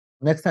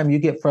Next time you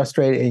get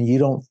frustrated and you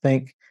don't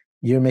think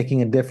you're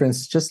making a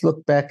difference, just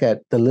look back at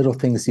the little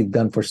things you've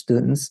done for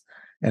students,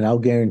 and I'll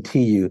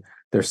guarantee you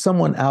there's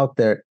someone out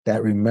there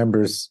that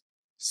remembers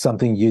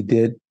something you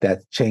did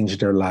that changed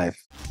their life.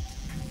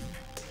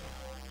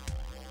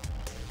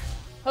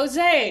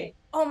 Jose,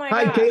 oh my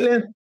Hi, gosh.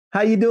 Caitlin.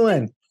 How you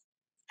doing?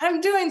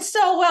 I'm doing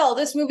so well.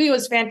 This movie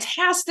was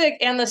fantastic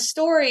and the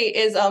story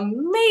is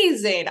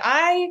amazing.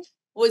 I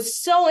was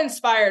so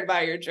inspired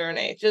by your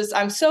journey.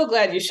 I'm so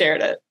glad you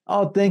shared it.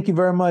 Oh, thank you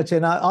very much.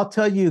 And I'll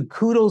tell you,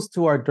 kudos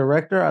to our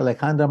director,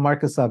 Alejandra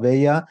Marquez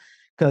Abella,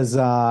 because,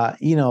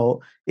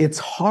 it's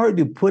hard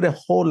to put a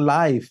whole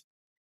life,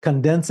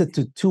 condense it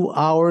to 2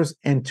 hours,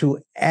 and to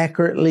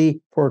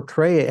accurately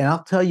portray it. And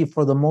I'll tell you,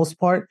 for the most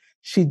part,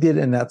 she did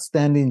an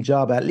outstanding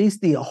job. At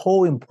least the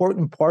whole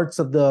important parts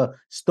of the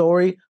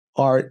story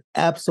are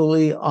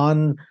absolutely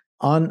on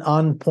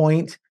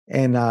point.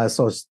 And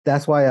so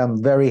that's why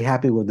I'm very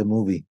happy with the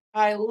movie.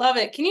 I love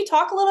it. Can you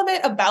talk a little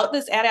bit about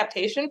this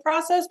adaptation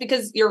process?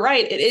 Because you're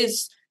right,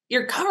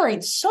 you're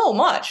covering so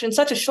much in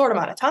such a short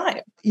amount of time.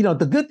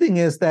 The good thing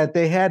is that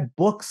they had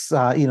books.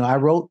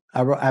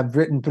 I've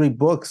written 3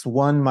 books,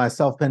 one my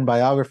self-penned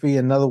biography,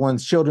 another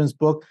one's children's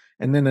book,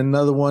 and then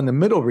another one, a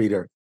middle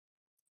reader.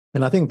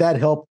 And I think that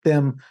helped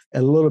them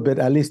a little bit,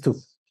 at least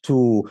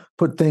to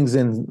put things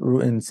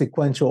in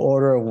sequential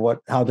order of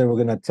how they were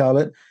going to tell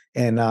it.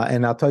 And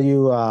I'll tell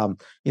you,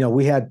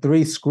 we had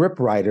 3 script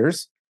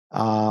writers,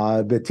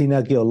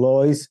 Bettina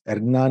Giolois,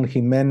 Hernan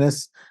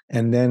Jimenez,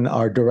 and then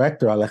our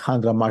director,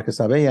 Alejandra Marquez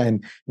Abella.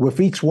 And with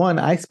each one,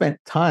 I spent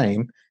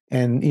time,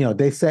 and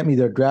they sent me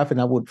their draft,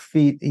 and I would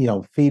feed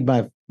give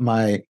them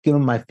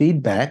my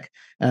feedback.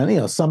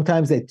 And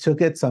sometimes they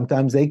took it,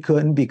 sometimes they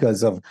couldn't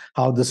because of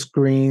how the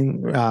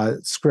screen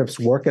scripts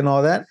work and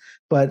all that.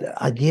 But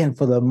again,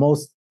 for the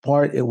most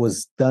part, it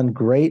was done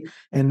great.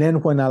 And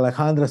then when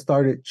Alejandra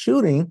started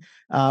shooting,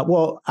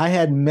 I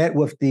had met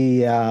with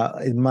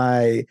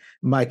my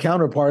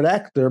counterpart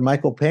actor,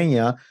 Michael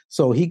Peña,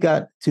 so he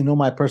got to know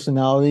my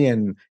personality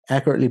and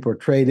accurately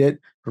portrayed it.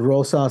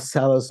 Rosa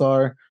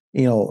Salazar,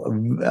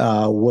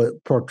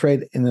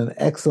 portrayed in an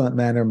excellent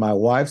manner my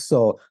wife.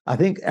 So I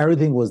think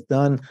everything was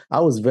done. I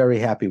was very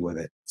happy with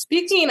it.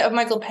 Speaking of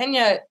Michael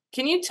Peña,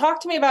 can you talk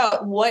to me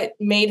about what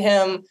made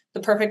him the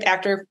perfect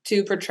actor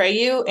to portray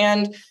you?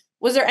 And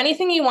was there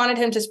anything you wanted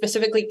him to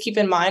specifically keep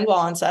in mind while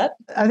on set?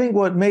 I think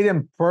what made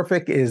him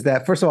perfect is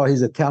that, first of all,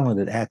 he's a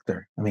talented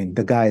actor. I mean,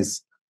 the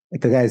guy's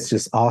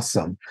just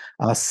awesome.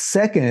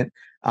 Second,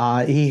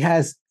 he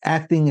has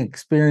acting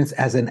experience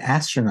as an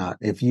astronaut.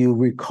 If you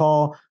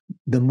recall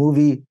the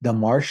movie The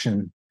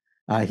Martian,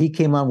 he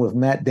came on with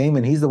Matt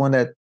Damon. He's the one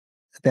that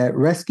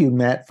rescued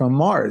Matt from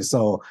Mars.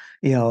 So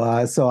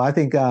so I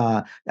think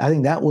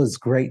that was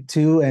great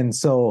too. And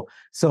so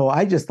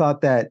I just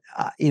thought that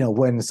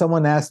when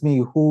someone asked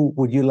me who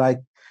would you like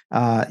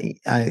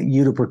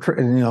you to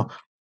portray,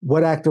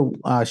 what actor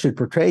should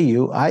portray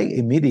you, I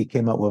immediately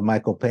came up with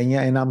Michael Peña,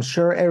 and I'm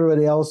sure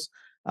everybody else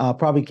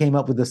probably came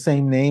up with the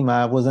same name.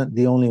 I wasn't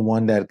the only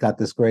one that got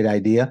this great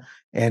idea.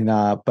 And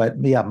but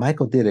yeah,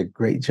 Michael did a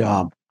great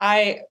job.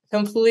 I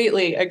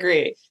completely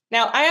agree.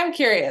 Now, I am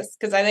curious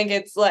because I think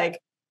it's like,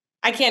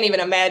 I can't even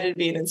imagine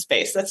being in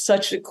space. That's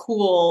such a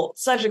cool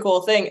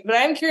thing. But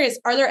I'm curious,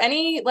 are there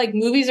any like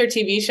movies or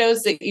TV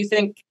shows that you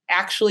think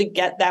actually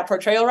get that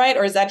portrayal right?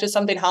 Or is that just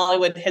something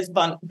Hollywood has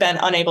been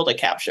unable to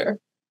capture?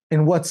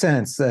 In what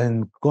sense?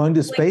 And going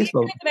to space?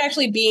 Like,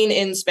 actually being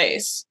in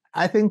space.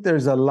 I think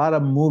there's a lot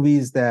of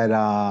movies that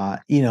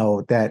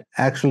that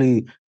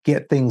actually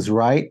get things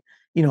right.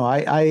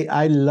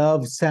 I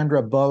love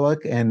Sandra Bullock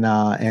and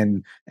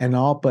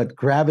all, but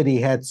Gravity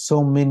had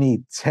so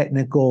many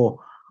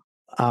technical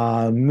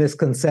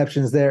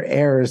misconceptions there,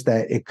 errors,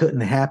 that it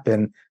couldn't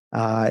happen.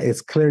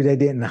 It's clear they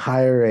didn't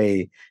hire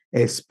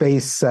a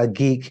space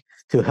geek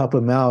to help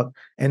him out.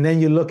 And then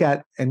you look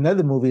at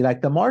another movie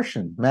like The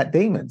Martian, Matt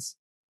Damon's,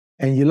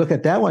 and you look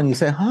at that one, you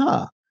say,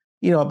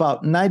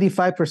 about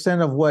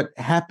 95% of what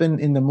happened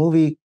in the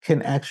movie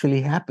can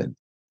actually happen.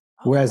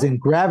 Whereas in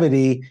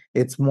Gravity,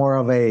 it's more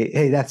of a,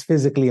 hey, that's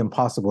physically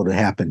impossible to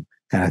happen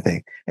kind of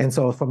thing. And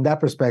so from that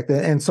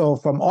perspective, and so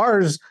from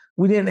ours,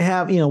 we didn't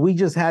have, we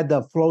just had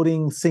the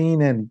floating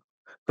scene and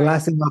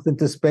blasting off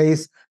into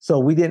space. So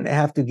we didn't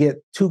have to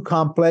get too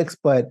complex,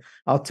 but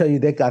I'll tell you,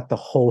 they got the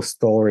whole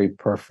story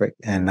perfect.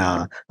 And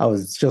I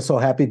was just so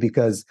happy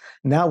because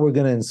now we're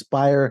going to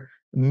inspire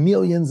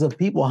millions of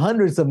people,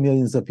 hundreds of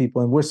millions of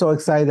people. And we're so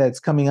excited that it's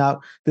coming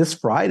out this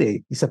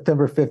Friday,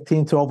 September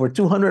 15th, to over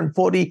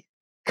 240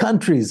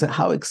 countries.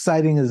 How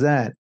exciting is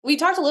that? We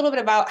talked a little bit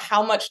about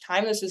how much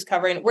time this is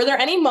covering. Were there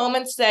any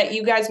moments that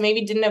you guys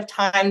maybe didn't have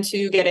time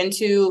to get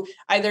into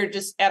either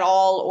just at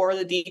all or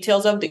the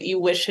details of that you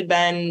wish had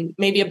been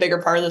maybe a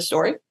bigger part of the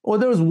story? Well,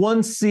 there was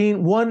one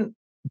scene,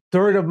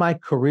 1/3 of my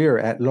career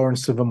at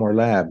Lawrence Livermore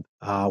Lab.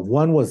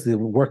 One was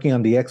working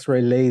on the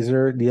X-ray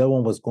laser. The other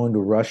one was going to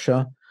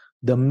Russia.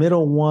 The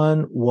middle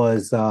one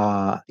was,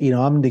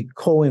 I'm the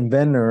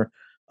co-inventor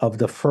of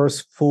the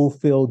first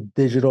full-field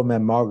digital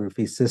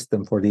mammography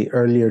system for the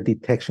earlier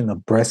detection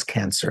of breast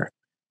cancer.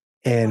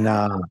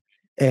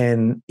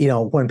 And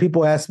when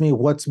people ask me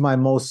what's my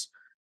most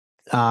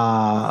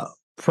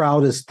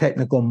proudest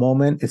technical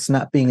moment, it's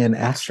not being an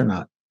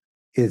astronaut.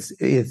 It's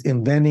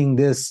inventing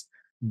this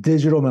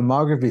digital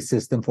mammography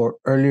system for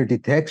earlier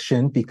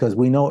detection, because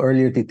we know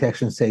earlier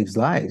detection saves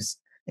lives.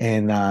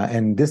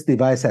 And this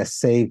device has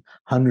saved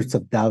hundreds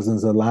of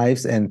thousands of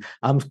lives. And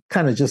I'm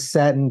kind of just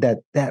saddened that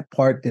that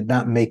part did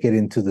not make it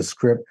into the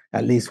script,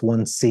 at least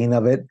one scene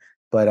of it.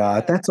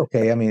 But that's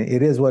okay. I mean,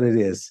 it is what it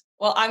is.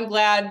 Well, I'm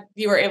glad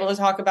you were able to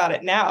talk about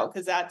it now,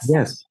 because that's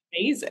Yes.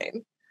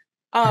 amazing.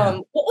 Yeah.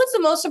 What was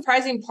the most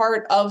surprising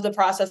part of the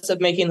process of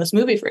making this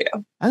movie for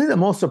you? I think the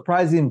most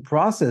surprising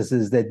process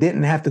is they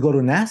didn't have to go to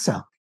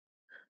NASA.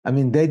 I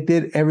mean, they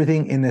did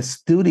everything in a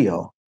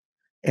studio.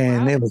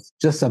 And Wow. it was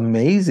just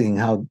amazing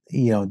how,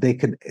 they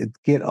could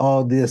get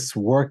all this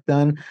work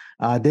done.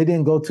 They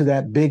didn't go to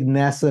that big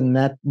NASA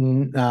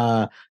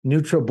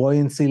neutral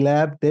buoyancy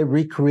lab. They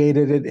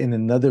recreated it in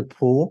another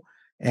pool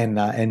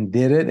and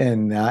did it,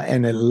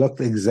 and it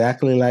looked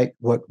exactly like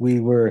what we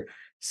were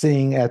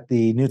seeing at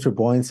the neutral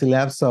buoyancy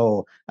lab.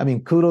 So, I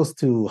mean, kudos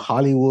to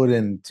Hollywood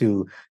and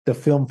to the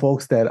film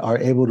folks that are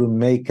able to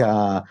make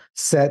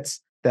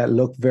sets that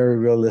look very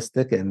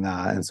realistic,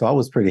 and so I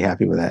was pretty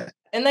happy with that.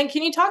 And then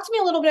can you talk to me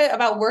a little bit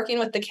about working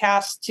with the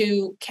cast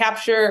to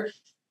capture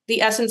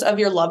the essence of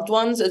your loved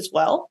ones as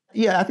well?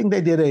 Yeah, I think they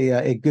did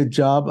a good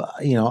job.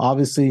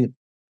 Obviously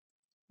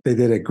they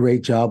did a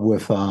great job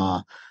with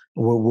Adelita,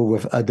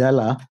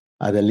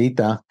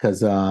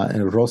 because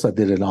Rosa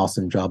did an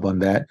awesome job on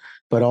that.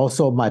 But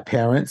also my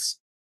parents,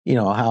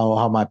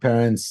 how my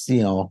parents,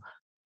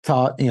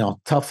 taught,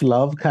 tough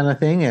love kind of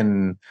thing,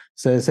 and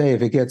says, hey,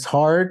 if it gets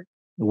hard,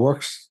 it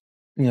works,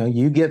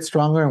 you get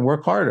stronger and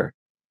work harder,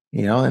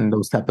 and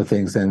those type of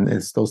things. And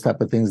it's those type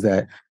of things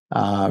that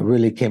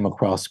really came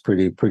across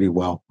pretty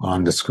well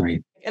on the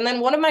screen. And then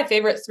one of my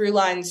favorite through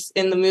lines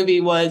in the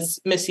movie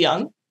was Miss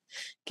Young.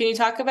 Can you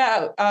talk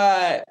about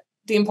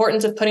the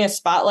importance of putting a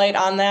spotlight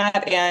on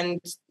that, and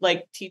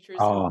like teachers?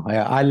 Oh,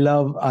 yeah, I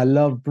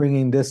love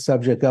bringing this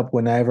subject up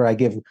whenever I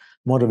give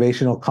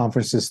motivational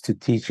conferences to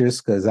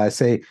teachers, because I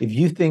say, if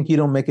you think you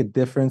don't make a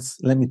difference,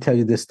 let me tell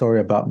you this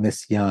story about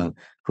Miss Young,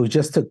 who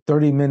just took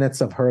 30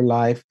 minutes of her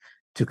life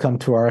to come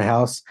to our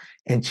house,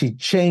 and she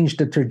changed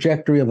the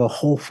trajectory of a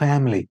whole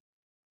family,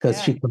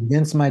 because she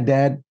convinced my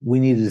dad we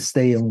needed to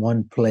stay in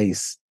one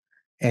place.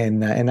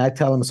 And I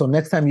tell him, so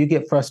next time you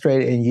get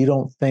frustrated and you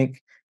don't think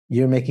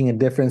you're making a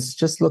difference,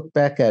 just look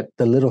back at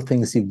the little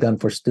things you've done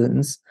for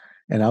students,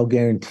 and I'll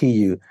guarantee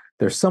you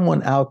there's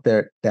someone out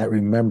there that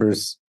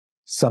remembers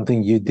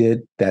something you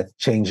did that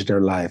changed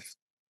their life.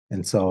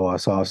 And so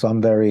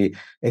I'm very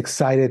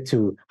excited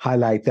to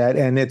highlight that.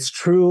 And it's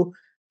true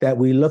that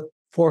we look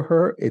for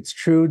her. It's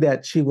true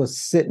that she was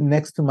sitting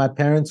next to my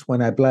parents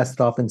when I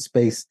blasted off in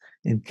space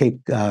in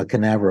Cape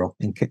Canaveral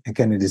in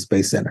Kennedy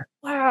Space Center.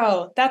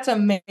 Wow, that's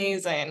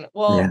amazing.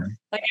 Well, Yeah.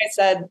 like I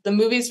said, the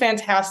movie's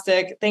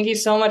fantastic. Thank you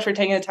so much for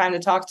taking the time to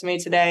talk to me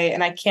today,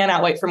 and I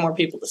cannot wait for more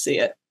people to see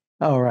it.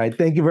 All right.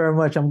 Thank you very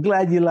much. I'm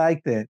glad you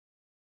liked it.